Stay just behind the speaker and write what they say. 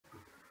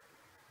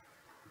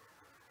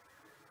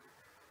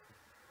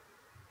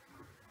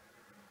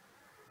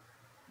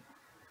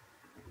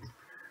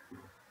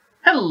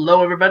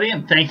Hello everybody,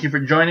 and thank you for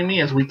joining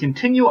me as we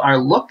continue our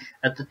look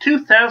at the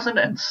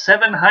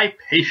 2007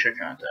 Hypatia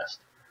contest.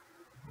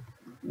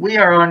 We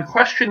are on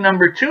question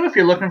number 2, if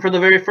you're looking for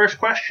the very first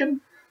question,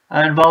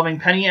 involving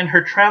Penny and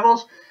her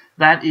travels.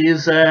 That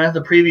is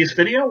the previous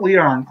video. We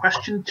are on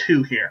question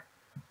 2 here.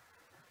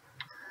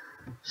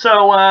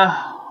 So,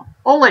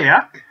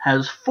 Oleak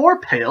has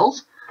 4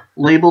 pails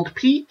labeled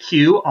P,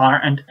 Q, R,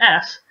 and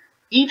S,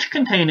 each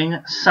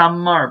containing some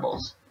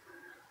marbles.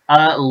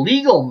 A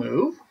legal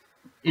move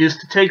is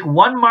to take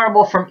 1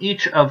 marble from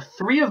each of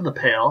 3 of the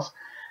pails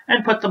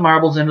and put the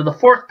marbles into the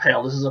 4th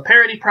pail. This is a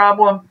parity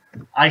problem.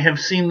 I have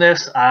seen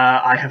this.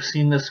 I have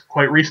seen this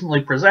quite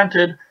recently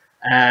presented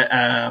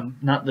at,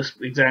 not this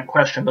exact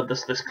question, but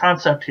this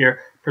concept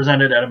here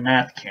presented at a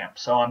math camp.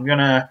 So I'm going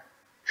to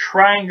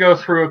try and go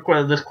through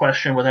this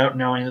question without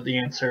knowing that the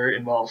answer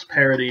involves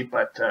parity,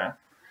 but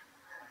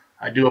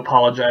I do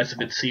apologize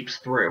if it seeps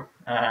through,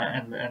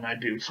 and I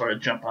do sort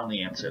of jump on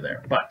the answer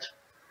there. But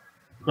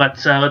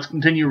let's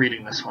continue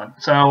reading this one.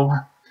 So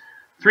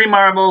 3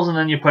 marbles, and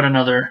then you put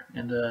another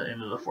into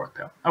the 4th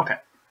pail. Okay,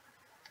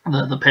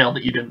 the pail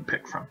that you didn't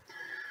pick from.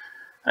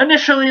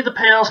 Initially, the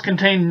pails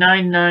contain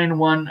 9, 9,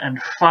 1,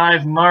 and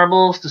 5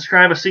 marbles.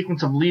 Describe a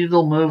sequence of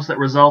legal moves that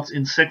results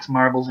in 6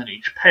 marbles in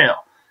each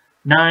pail.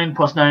 9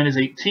 plus 9 is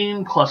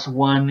 18, plus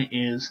 1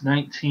 is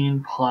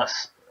 19,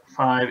 plus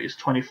 5 is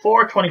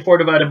 24. 24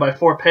 divided by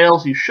 4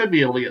 pails, you should be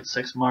able to get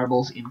 6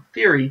 marbles in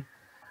theory,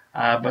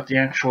 but the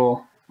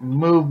actual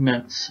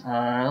movements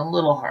a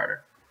little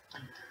harder.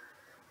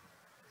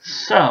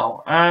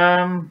 So,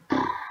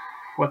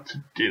 what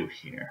to do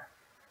here?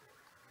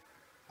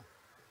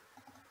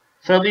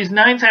 So these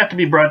 9s have to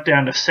be brought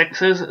down to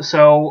 6s,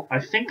 so I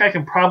think I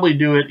can probably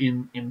do it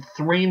in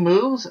 3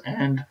 moves,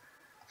 and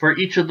for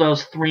each of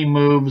those 3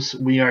 moves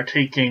we are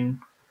taking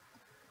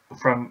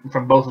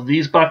from both of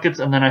these buckets,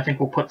 and then I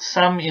think we'll put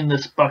some in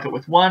this bucket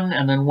with 1,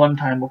 and then one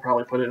time we'll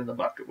probably put it in the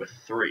bucket with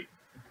 3.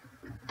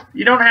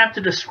 You don't have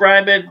to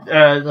describe it,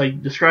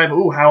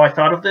 ooh, how I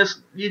thought of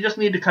this. You just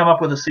need to come up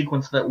with a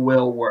sequence that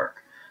will work.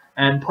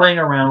 And playing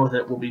around with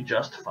it will be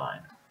just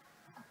fine.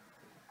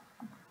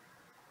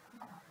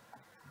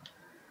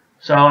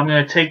 So I'm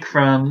going to take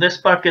from this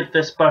bucket,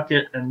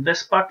 and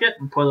this bucket,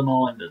 and put them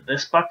all into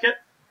this bucket.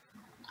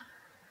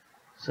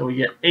 So we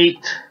get 8,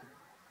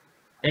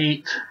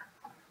 8,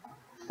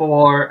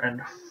 4,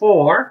 and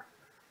 4.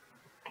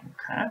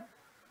 Okay.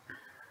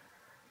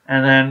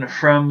 And then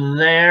from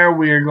there,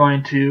 we're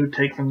going to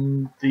take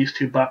from these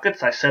 2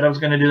 buckets. I said I was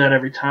going to do that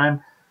every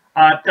time.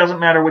 It doesn't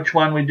matter which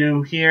one we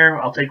do here.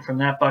 I'll take from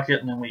that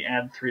bucket, and then we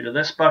add 3 to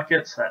this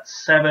bucket. So that's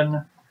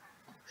 7,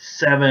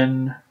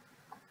 7,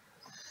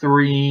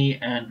 3,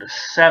 and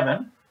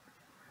 7.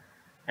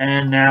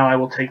 And now I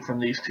will take from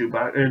these 3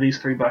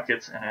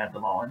 buckets and add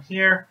them all in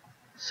here.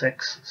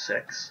 6,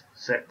 6,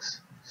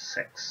 6,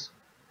 6.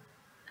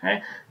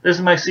 Okay. This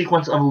is my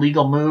sequence of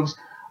legal moves.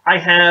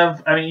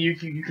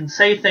 You can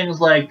say things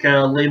like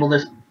label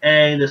this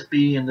A, this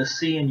B, and this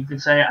C, and you can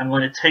say I'm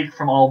going to take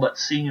from all but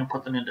C and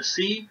put them into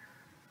C.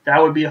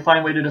 That would be a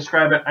fine way to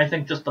describe it. I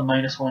think just the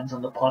minus ones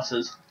and the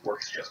pluses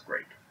works just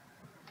great.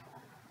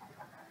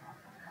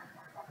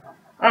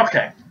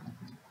 Okay.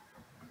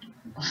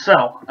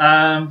 So,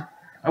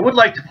 I would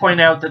like to point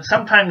out that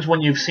sometimes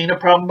when you've seen a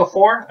problem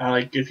before,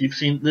 like if you've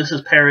seen, this is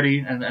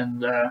parity,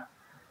 and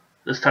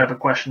this type of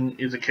question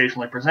is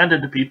occasionally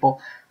presented to people.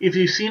 If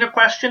you've seen a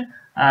question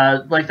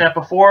like that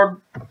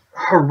before,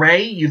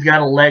 hooray, you've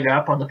got a leg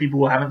up on the people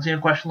who haven't seen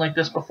a question like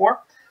this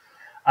before.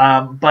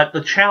 But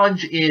the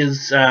challenge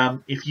is,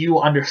 if you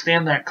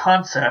understand that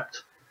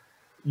concept,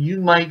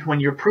 you might, when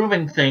you're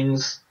proving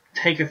things,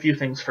 take a few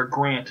things for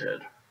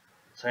granted.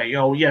 Say,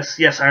 oh,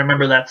 yes, I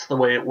remember that's the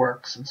way it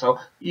works. And so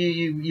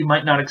you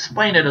might not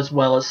explain it as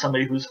well as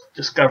somebody who's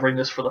discovering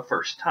this for the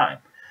first time.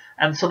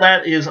 And so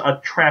that is a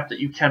trap that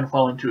you can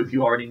fall into if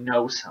you already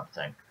know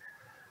something.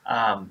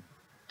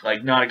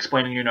 Like not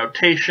explaining your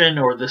notation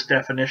or this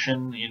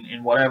definition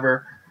in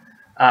whatever.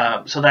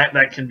 So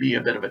that can be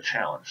a bit of a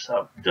challenge.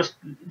 So just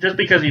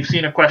because you've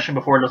seen a question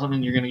before doesn't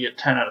mean you're going to get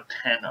 10 out of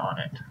 10 on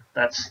it.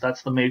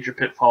 That's the major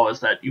pitfall, is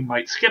that you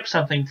might skip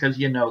something because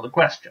you know the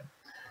question.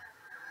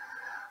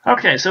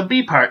 Okay, so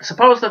B part.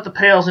 Suppose that the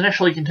pails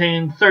initially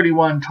contain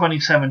 31,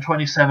 27,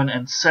 27,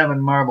 and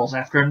 7 marbles.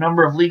 After a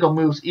number of legal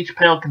moves, each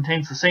pail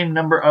contains the same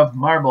number of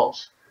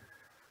marbles.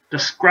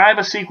 Describe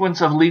a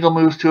sequence of legal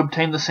moves to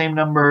obtain the same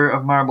number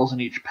of marbles in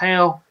each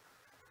pail.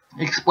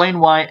 Explain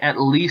why at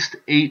least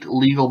 8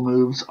 legal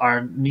moves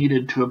are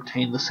needed to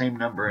obtain the same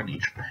number in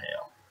each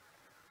pail.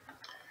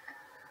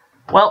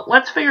 Well,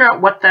 let's figure out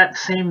what that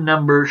same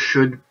number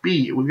should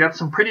be. We've got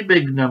some pretty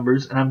big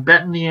numbers, and I'm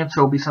betting the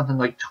answer will be something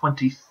like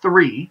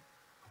 23.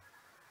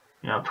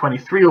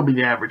 23 will be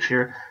the average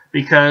here,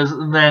 because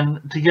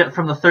then to get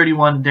from the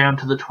 31 down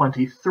to the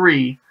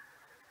 23,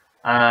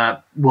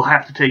 we'll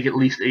have to take at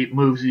least 8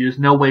 moves. There's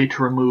no way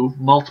to remove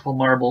multiple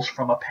marbles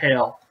from a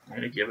pail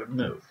in a given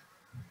move.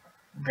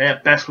 Okay,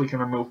 at best we can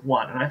remove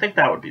 1, and I think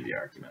that would be the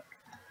argument.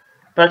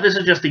 But this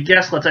is just a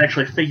guess. Let's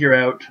actually figure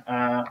out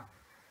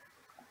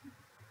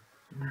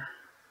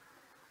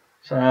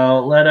So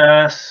let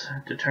us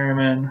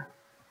determine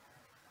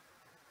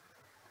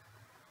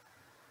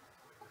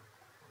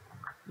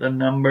the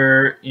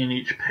number in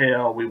each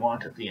pail we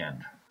want at the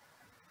end.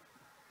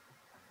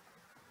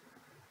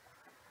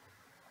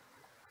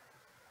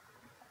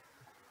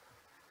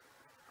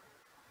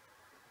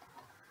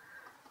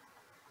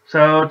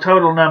 So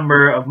total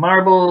number of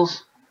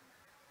marbles,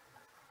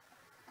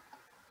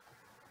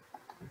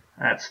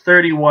 that's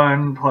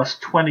 31 plus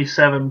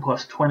 27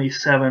 plus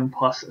 27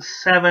 plus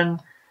 7.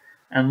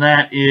 And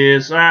that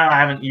is, I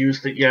haven't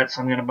used it yet,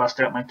 so I'm going to bust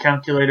out my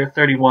calculator.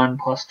 31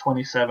 plus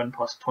 27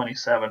 plus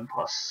 27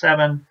 plus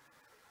 7.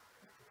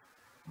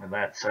 And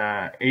that's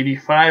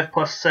 85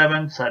 plus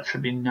 7, so that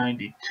should be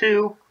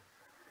 92.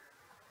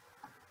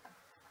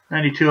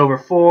 92 over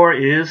 4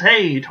 is,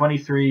 hey,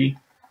 23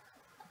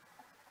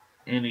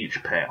 in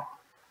each pail.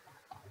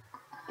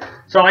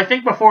 So I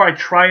think before I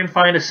try and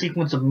find a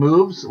sequence of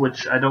moves,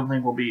 which I don't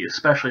think will be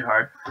especially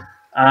hard,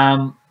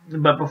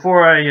 but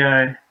before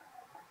I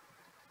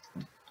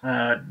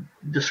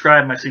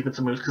describe my sequence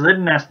of moves, because they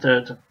didn't ask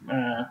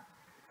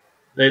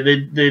they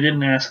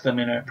didn't ask them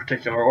in a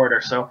particular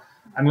order, so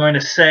I'm going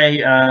to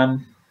say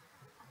I'm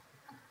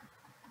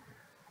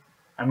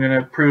going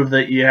to prove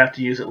that you have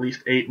to use at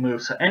least 8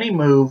 moves. So any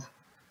move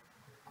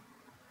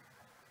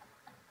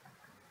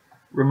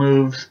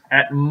removes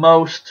at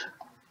most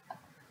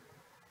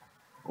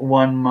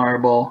 1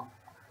 marble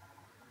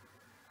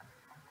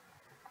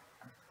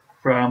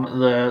from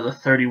the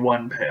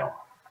 31 pail.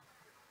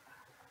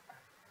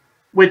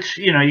 Which,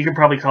 you know, you could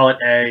probably call it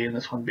A, and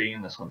this one B,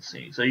 and this one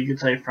C. So you could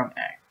say from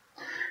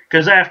A.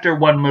 Because after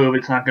one move,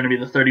 it's not going to be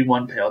the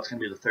 31 pail, it's going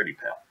to be the 30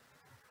 pail.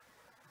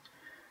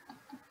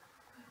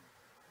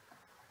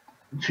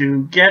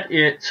 To get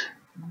it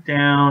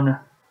down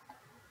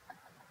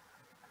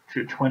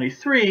to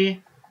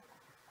 23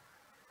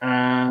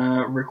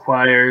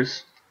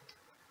 requires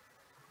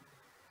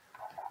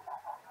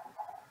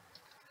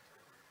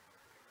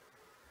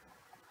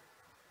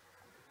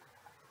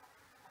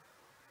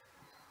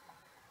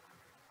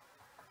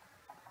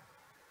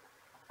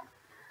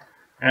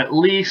at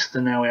least,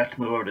 and now we have to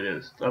move over to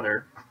this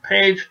other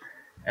page,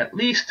 at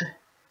least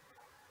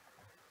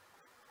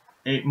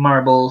 8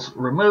 marbles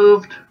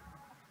removed.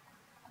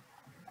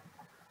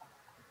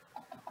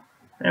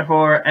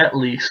 Therefore, at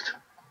least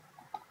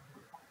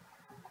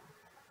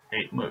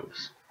 8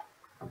 moves.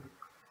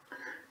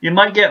 You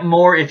might get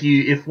more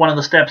if one of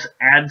the steps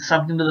adds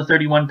something to the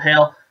 31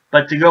 pail,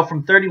 but to go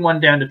from 31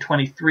 down to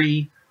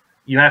 23,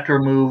 you have to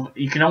remove,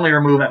 you can only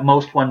remove at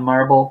most 1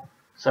 marble,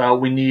 so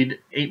we need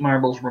 8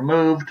 marbles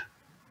removed.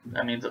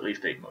 That means at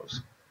least 8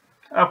 moves.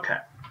 Okay.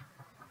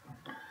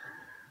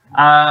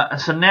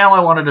 So now I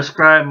want to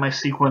describe my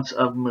sequence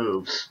of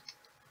moves.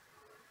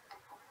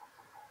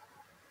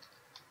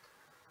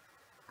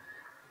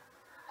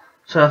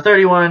 So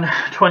 31,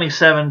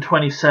 27,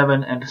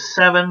 27, and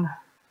 7.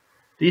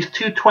 These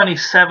two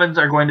 27s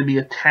are going to be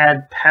a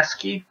tad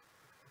pesky,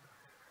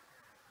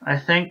 I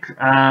think.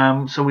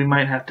 So we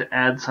might have to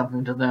add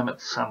something to them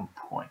at some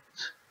point.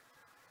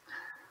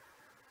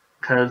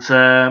 Because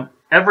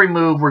every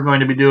move we're going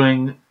to be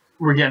doing,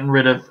 we're getting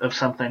rid of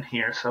something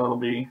here. So it'll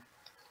be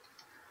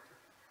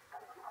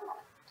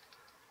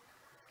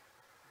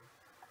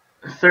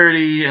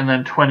 30, and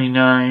then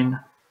 29,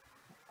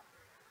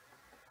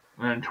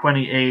 and then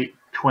 28,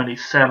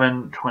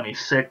 27,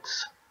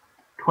 26,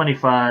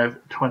 25,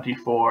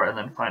 24, and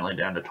then finally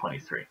down to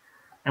 23.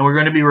 And we're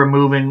going to be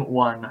removing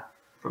 1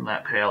 from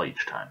that pail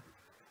each time.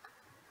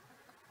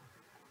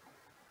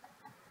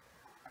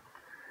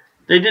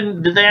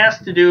 Did they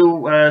ask to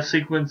do a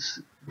sequence?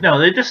 No,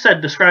 they just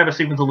said describe a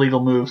sequence of legal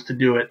moves to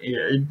do it.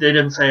 They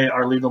didn't say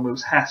our legal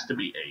moves has to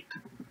be 8.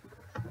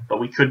 But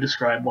we could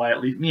describe why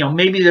at least, you know,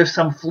 maybe there's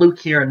some fluke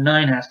here and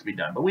 9 has to be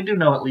done. But we do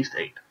know at least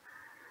 8.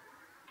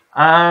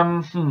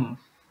 I'm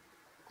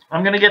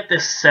going to get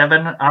this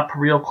 7 up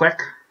real quick.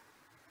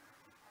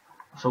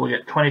 So we'll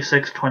get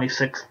 26,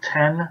 26,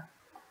 10.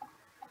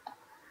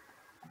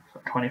 So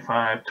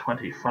 25,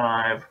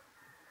 25,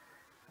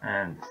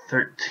 and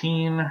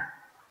 13.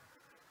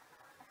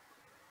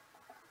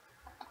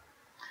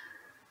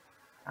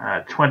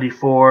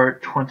 24,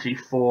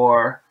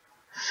 24,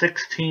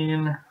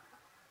 16.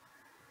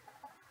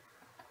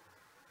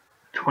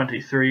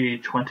 23,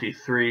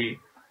 23,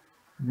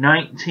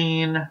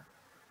 19.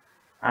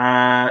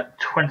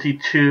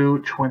 22,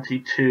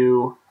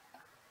 22,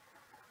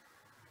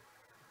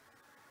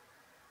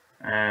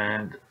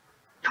 and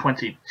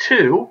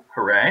 22,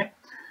 hooray.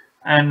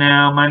 And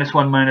now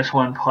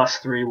 -1,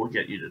 +3 will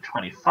get you to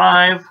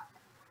 25.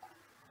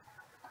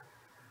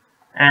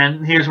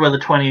 And here's where the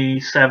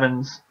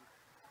 27s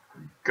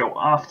go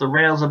off the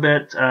rails a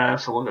bit,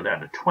 so we'll go down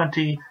to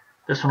 20.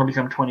 This one will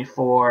become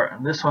 24,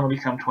 and this one will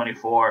become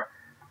 24.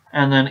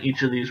 And then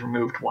each of these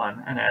removed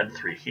 1 and add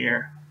 3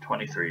 here.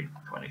 23,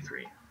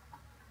 23,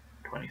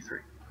 23.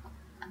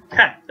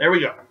 Okay, there we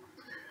go.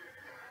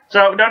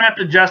 So we don't have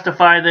to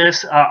justify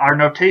this. Our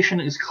notation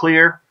is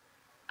clear.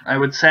 I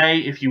would say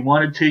if you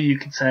wanted to, you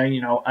could say,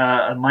 you know,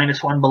 a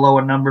 -1 below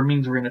a number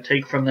means we're going to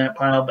take from that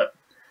pile, but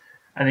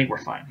I think we're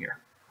fine here.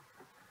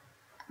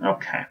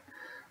 Okay.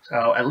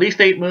 So at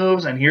least 8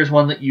 moves, and here's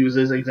one that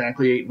uses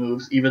exactly 8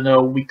 moves, even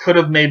though we could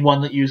have made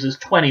one that uses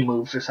 20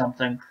 moves or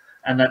something,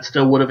 and that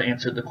still would have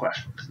answered the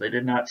question, because they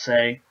did not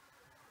say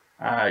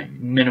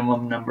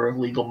minimum number of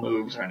legal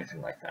moves or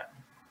anything like that.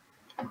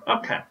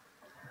 Okay.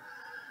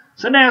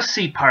 So now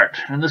C part,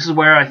 and this is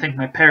where I think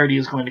my parody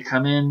is going to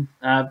come in.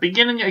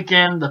 Beginning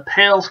again, the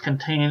pails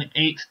contain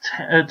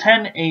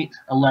 10, 8,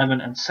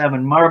 11, and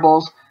 7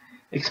 marbles.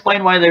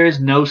 Explain why there is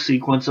no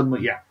sequence of...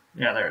 Yeah,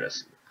 there it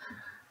is.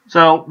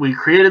 So we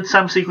created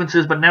some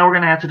sequences, but now we're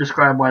going to have to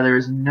describe why there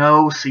is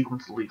no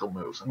sequence of legal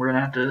moves. And we're going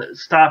to have to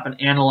stop and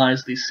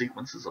analyze these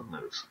sequences of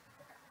moves.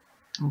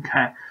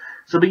 Okay.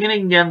 So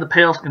beginning again, the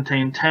pails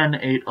contain 10,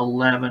 8,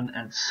 11,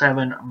 and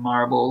 7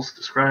 marbles.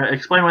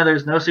 Explain why there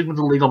is no sequence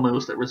of legal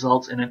moves that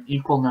results in an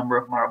equal number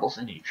of marbles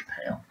in each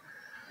pail.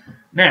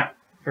 Now,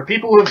 for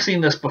people who have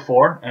seen this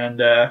before, and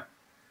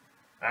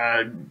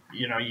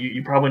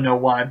you probably know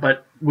why,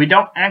 but we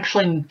don't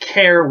actually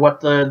care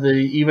what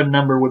the even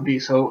number would be.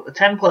 So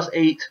 10 plus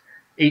 8,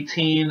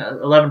 18,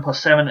 11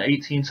 plus 7,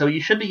 18. So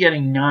you should be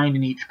getting 9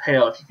 in each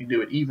pail if you can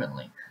do it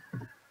evenly.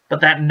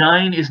 But that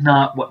 9 is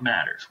not what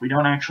matters. We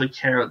don't actually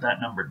care about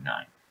that number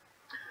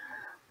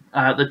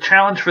 9. The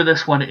challenge for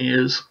this one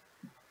is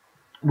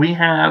we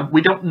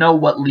don't know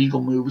what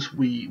legal moves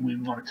we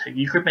want to take.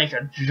 You could make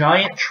a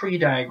giant tree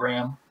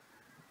diagram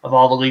of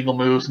all the legal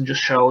moves and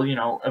just show,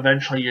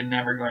 eventually you're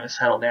never going to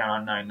settle down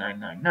on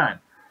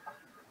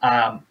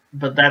 9999.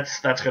 But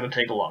that's going to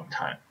take a long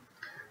time.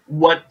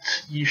 What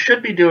you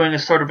should be doing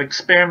is sort of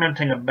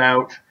experimenting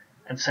about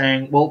and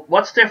saying, well,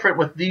 what's different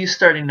with these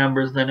starting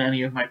numbers than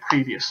any of my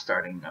previous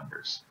starting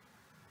numbers?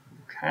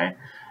 Okay?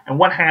 And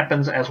what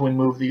happens as we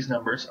move these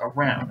numbers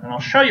around? And I'll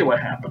show you what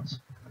happens.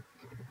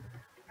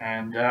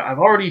 And I've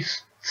already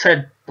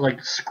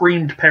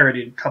screamed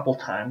parody a couple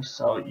times,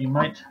 so you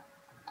might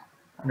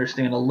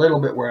understand a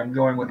little bit where I'm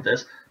going with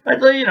this. But,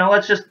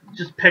 let's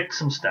just pick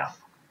some stuff.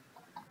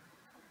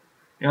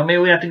 Maybe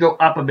we have to go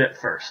up a bit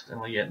first. And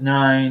we get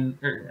 9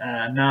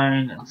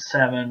 and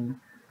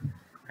 7...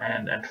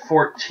 And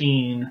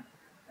 14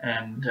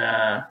 and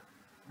a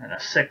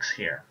 6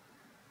 here.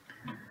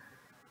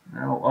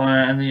 Now,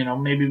 and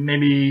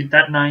maybe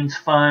that 9's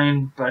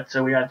fine, but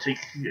we got to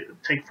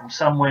take from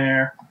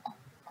somewhere.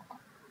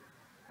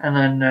 And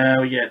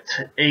then we get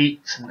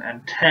 8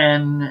 and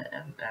 10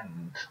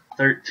 and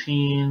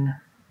 13,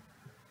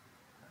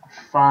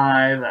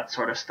 5, that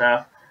sort of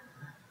stuff.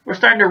 We're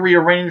starting to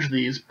rearrange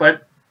these,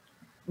 but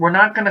we're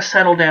not going to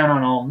settle down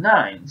on all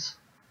 9s.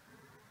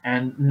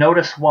 And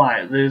notice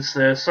why. There's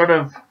sort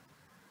of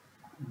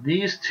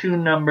these two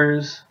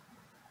numbers.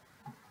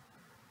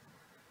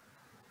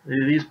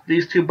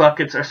 These two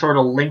buckets are sort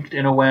of linked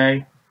in a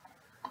way.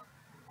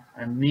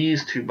 And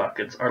these two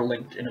buckets are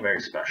linked in a very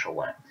special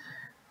way.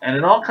 And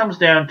it all comes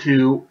down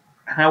to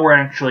how we're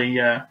actually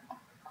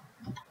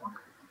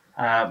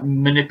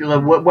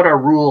manipulate what our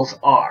rules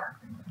are.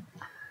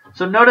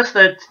 So notice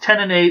that 10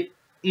 and 8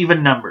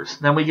 even numbers.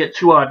 Then we get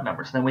 2 odd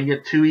numbers. Then we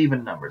get 2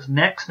 even numbers.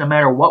 Next, no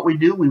matter what we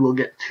do, we will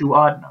get 2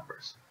 odd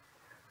numbers.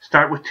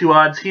 Start with 2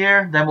 odds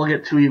here, then we'll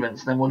get 2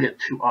 evens, then we'll get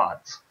 2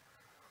 odds.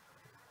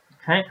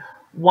 Okay?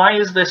 Why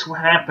is this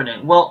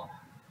happening? Well,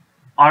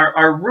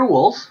 our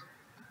rules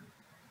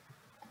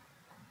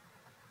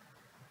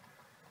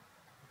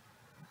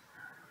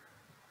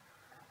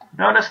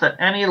notice that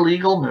any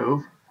legal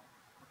move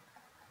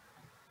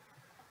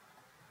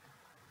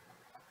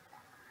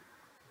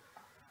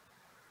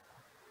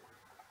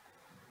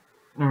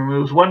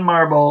removes 1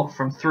 marble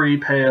from 3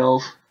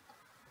 pails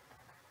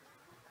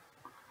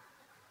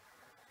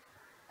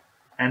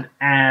and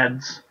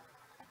adds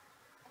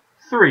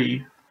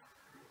 3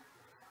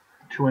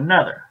 to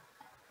another.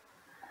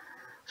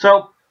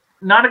 So,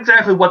 not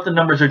exactly what the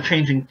numbers are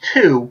changing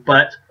to,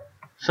 but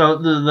so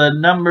the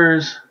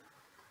numbers,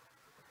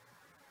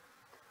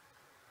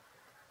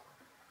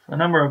 the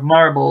number of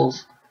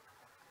marbles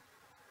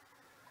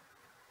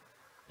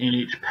in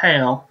each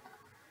pail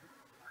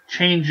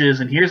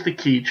changes, and here's the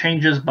key,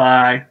 changes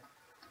by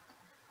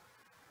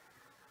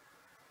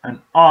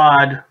an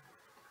odd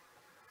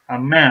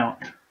amount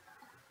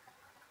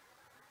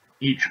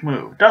each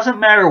move. Doesn't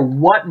matter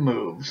what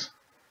moves,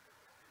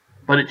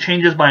 but it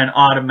changes by an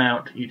odd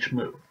amount each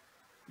move.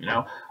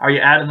 Are you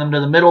adding them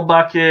to the middle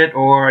bucket,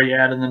 or are you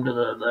adding them to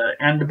the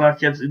end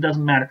buckets? It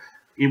doesn't matter.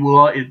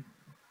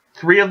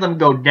 3 of them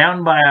go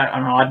down by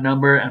an odd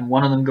number, and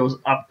 1 of them goes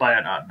up by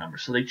an odd number.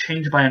 So they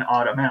change by an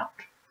odd amount.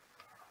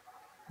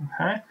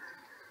 Okay?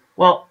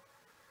 Well,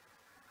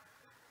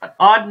 an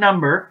odd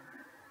number,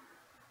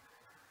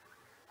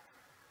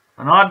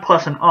 an odd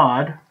plus an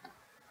odd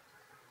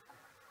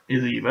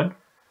is even.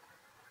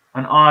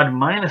 An odd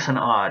minus an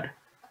odd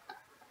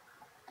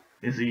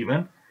is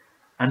even.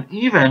 An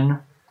even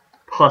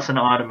plus an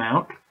odd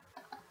amount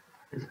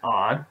is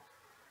odd.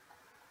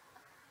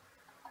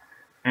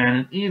 And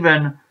an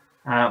even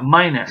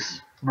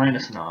minus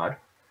an odd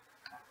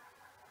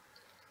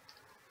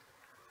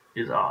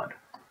is odd.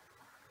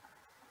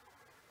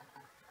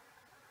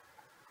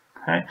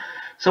 Okay,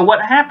 so what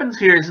happens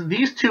here is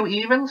these two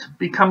evens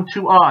become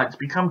two odds,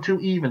 become two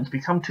evens,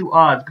 become two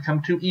odds,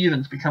 become two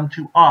evens, become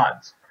two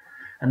odds.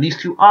 And these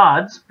two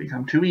odds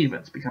become two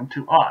evens, become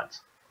two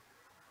odds.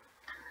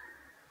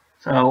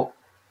 So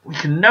we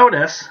can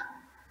notice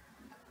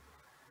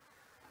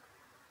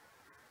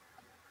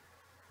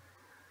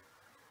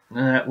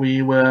that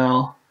we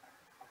will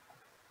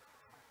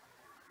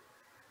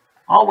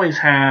always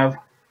have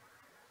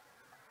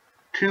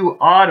two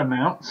odd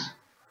amounts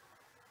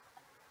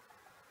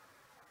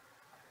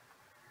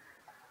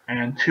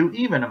and two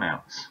even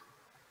amounts.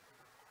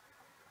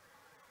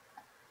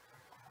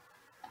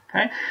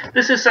 Okay,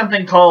 this is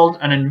something called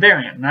an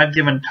invariant, and I've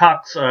given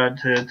talks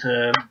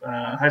to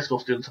high school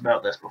students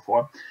about this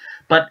before.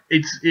 But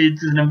it's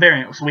an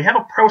invariant, so we have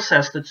a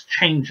process that's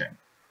changing.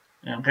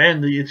 Okay,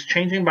 and it's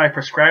changing by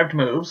prescribed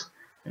moves.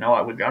 You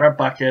know, we've got our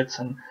buckets,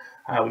 and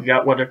we've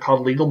got what are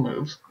called legal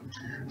moves.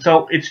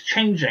 So it's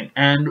changing,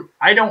 and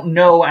I don't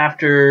know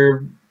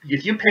after.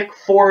 If you pick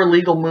 4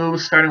 legal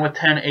moves starting with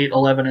 10, 8,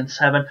 11, and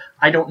 7,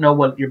 I don't know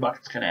what your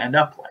bucket's going to end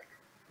up like.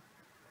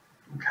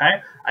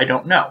 Okay? I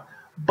don't know.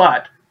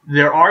 But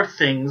there are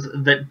things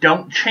that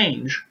don't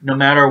change no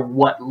matter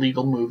what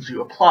legal moves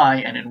you apply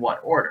and in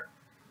what order.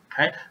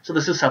 Okay? So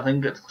this is something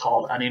that's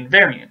called an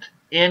invariant.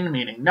 In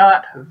meaning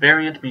not,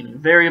 variant meaning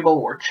variable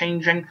or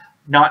changing,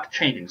 not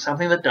changing.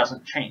 Something that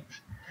doesn't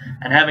change.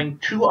 And having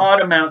 2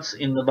 odd amounts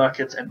in the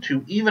buckets and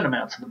 2 even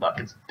amounts in the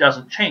buckets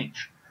doesn't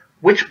change.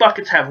 Which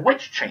buckets have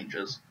which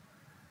changes,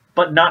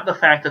 but not the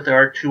fact that there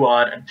are 2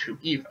 odd and 2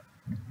 even.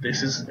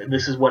 This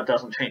is what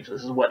doesn't change.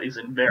 This is what is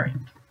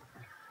invariant.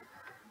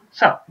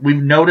 So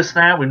we've noticed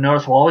that. We've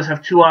noticed we'll always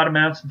have 2 odd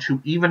amounts and 2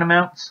 even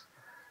amounts.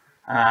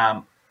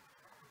 So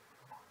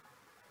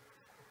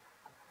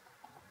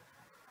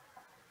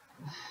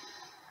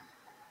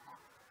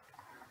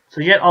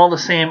you get all the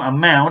same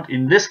amount.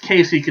 In this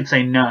case, you could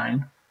say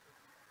 9.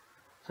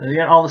 So you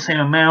get all the same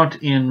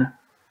amount in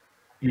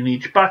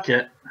each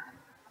bucket.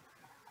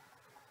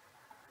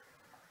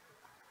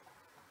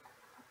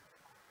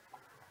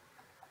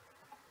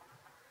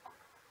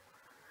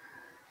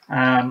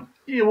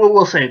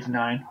 We'll say it's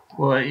 9.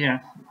 Well, yeah.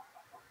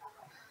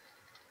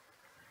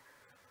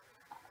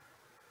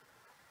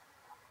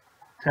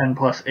 (10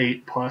 plus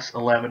 8 plus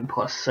 11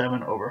 plus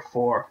 7 over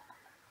 4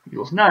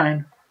 equals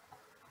 9)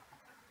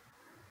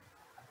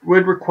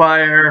 would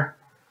require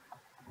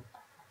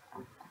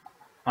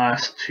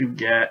us to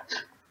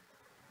get,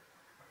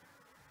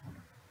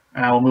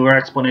 we'll move our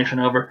explanation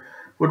over,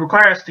 would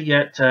require us to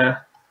get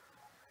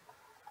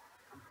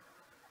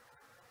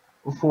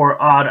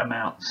 4 odd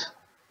amounts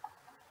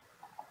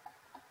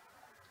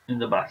in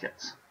the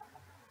buckets.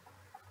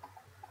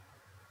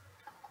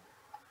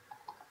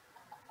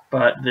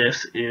 But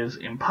this is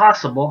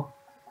impossible,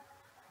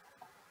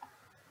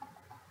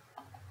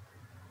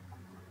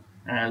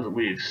 as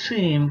we've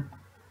seen.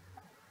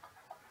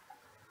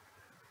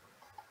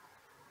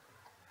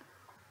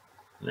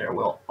 There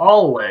will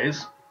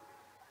always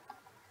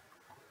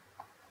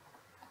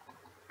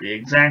be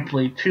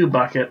exactly 2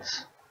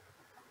 buckets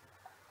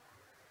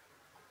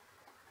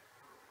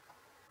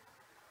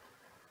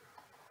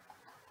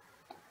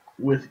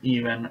with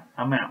even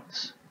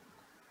amounts.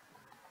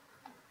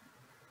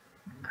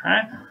 Okay,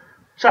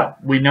 so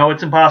we know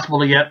it's impossible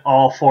to get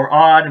all 4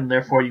 odd, and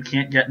therefore you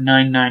can't get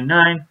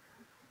 999.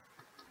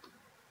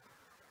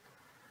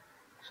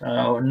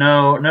 So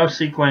no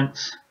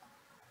sequence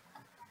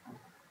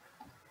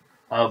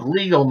of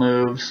legal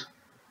moves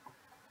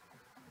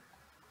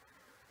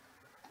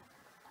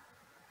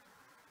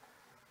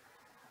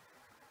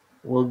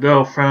will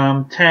go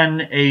from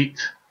 10,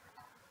 8,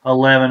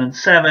 11, and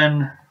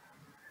 7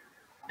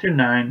 to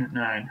 9,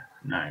 9,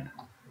 9,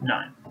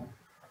 9.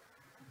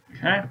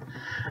 Okay?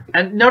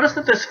 And notice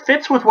that this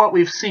fits with what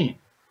we've seen.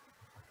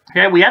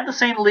 Okay, we had the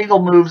same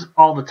legal moves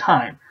all the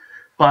time,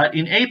 but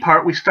in A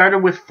part we started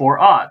with 4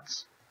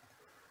 odds.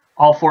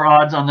 All 4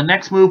 odds on the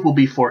next move will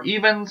be 4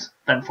 evens,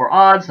 then 4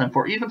 odds, then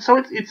 4 evens.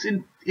 So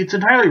it's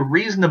entirely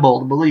reasonable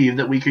to believe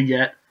that we could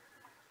get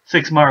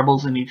 6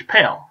 marbles in each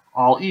pail,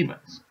 all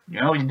evens. You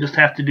know, you just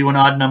have to do an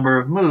odd number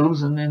of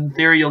moves, and in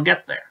theory you'll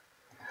get there.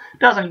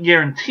 Doesn't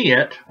guarantee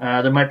it.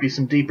 There might be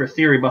some deeper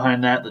theory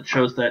behind that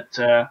shows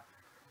that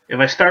if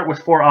I start with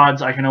 4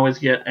 odds, I can always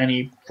get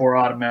any 4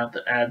 odd amount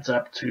that adds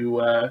up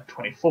to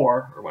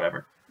 24 or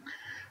whatever.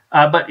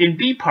 But in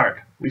B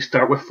part, we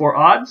start with 4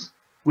 odds.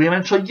 We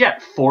eventually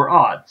get 4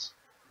 odds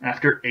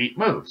after 8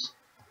 moves.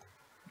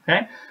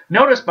 Okay?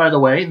 Notice, by the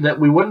way, that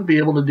we wouldn't be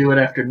able to do it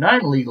after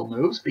 9 legal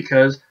moves,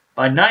 because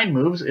by 9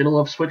 moves, it'll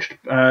have switched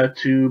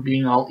to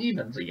being all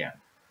evens again.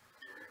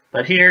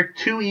 But here,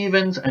 2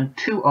 evens and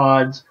 2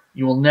 odds,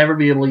 you will never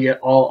be able to get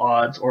all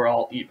odds or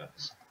all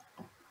evens.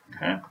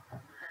 Okay?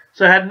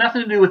 So it had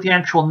nothing to do with the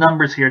actual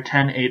numbers here,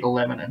 10, 8,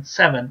 11, and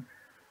 7.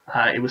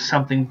 It was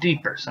something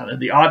deeper, so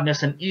the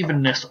oddness and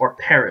evenness or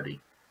parity.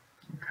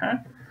 Okay?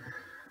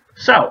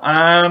 So,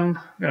 I'm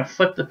going to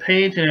flip the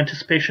page in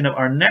anticipation of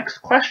our next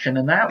question,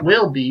 and that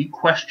will be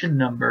question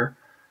number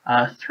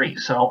 3.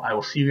 So I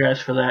will see you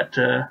guys for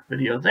that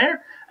video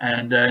there.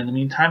 And in the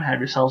meantime, have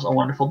yourselves a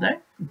wonderful day.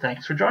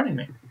 Thanks for joining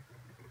me.